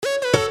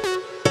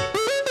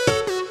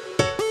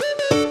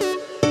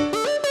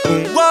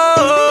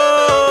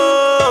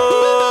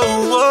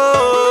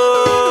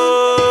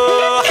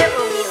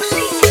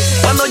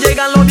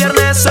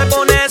se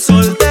pone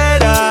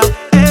soltera.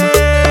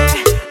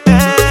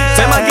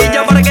 Se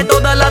maquilla para que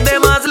todas las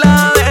demás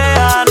la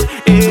vean.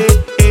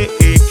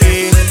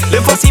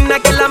 Le fascina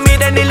que la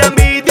miren y la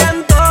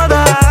envidian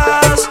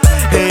todas.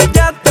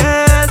 Ella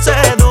te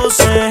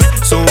seduce,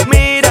 su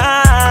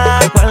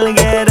mirada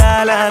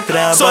cualquiera la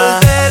atrapa.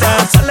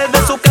 Soltera, sale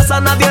de su casa,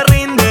 nadie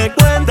rinde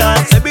cuenta.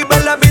 Se vive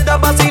la vida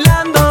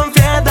vacilando en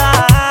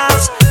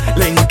fiestas.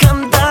 Le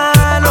encanta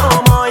el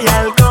humo y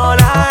alcohol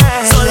a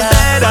ella.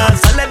 Soltera,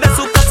 sale de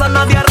su casa,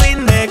 nadie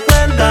rinde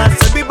cuenta.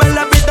 Se vive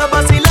la vida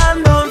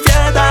vacilando en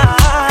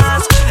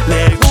fiestas.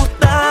 Le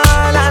gusta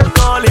el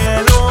alcohol y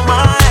el humo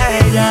a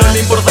ella. No le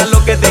importa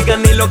lo que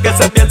digan ni lo que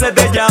se piense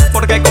de ella,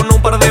 porque con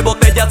un par de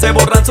botellas se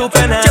borran sus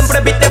penas.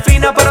 Siempre viste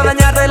fina para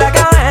dañarle la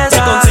cabeza. Y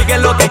consigue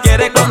lo que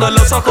quiere cuando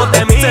los ojos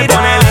te miran. Se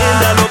pone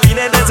linda los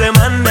fines de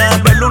semana.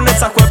 De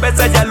lunes a jueves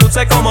ella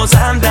luce como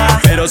santa.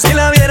 Pero si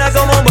la viera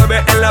como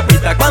mueve en la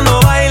pista cuando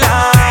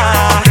baila,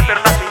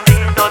 despierta su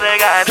instinto de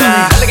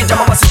gata. Dale que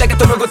llama pasita que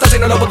tú me gustas y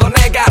no lo puedo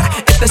negar.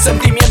 Este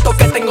sentimiento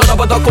que tengo no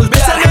puedo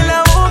ocultar. Cierra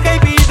la boca y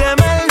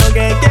pídeme lo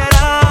que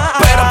quieras.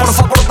 Pero por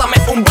favor dame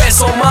un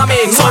beso, mami.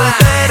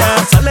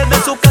 Soltera, sale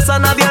de su casa,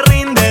 nadie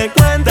rinde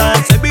cuenta.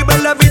 Se vive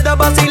la vida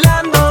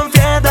vacilando en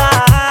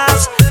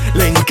fiestas.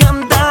 Le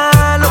encanta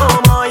el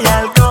humo y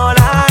alcohol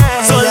a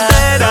ella.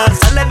 Soltera,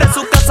 sale de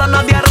su casa,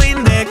 nadie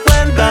rinde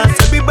cuenta.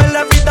 Se vive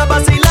la vida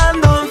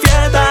vacilando en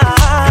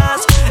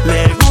fiestas.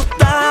 Le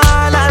gusta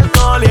el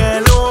alcohol y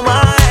el humo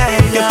a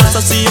ella. ¿Qué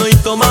pasa si hoy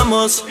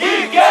tomamos?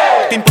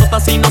 ¿Te importa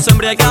si nos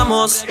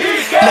embriagamos?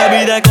 La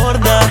vida es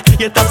corta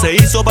y esta se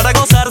hizo para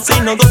gozar. Si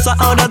no gozas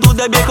ahora tú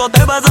de viejo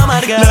te vas a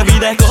amargar. La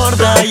vida es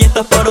corta y esta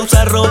es para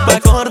usar ropa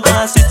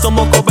corta. Si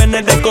somos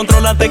jóvenes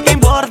descontrolate, ¿qué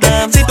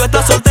importa? Si tú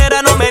estás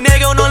soltera no me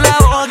niegue uno la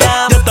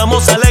boca. Ya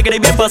estamos alegres y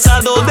bien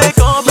pasados de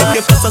copa.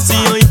 ¿Qué pasa si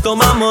hoy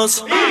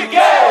tomamos?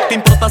 ¿Te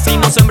importa si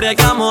nos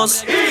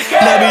embriagamos?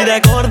 La vida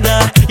es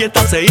corta y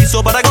esta se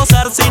hizo para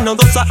gozar. Si no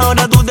gozas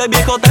ahora tú de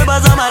viejo te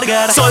vas a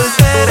amargar.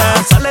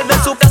 Soltera, sale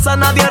de su casa,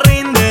 nadie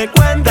rinde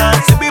cuenta.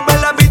 Se vive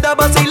la vida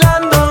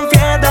vacilando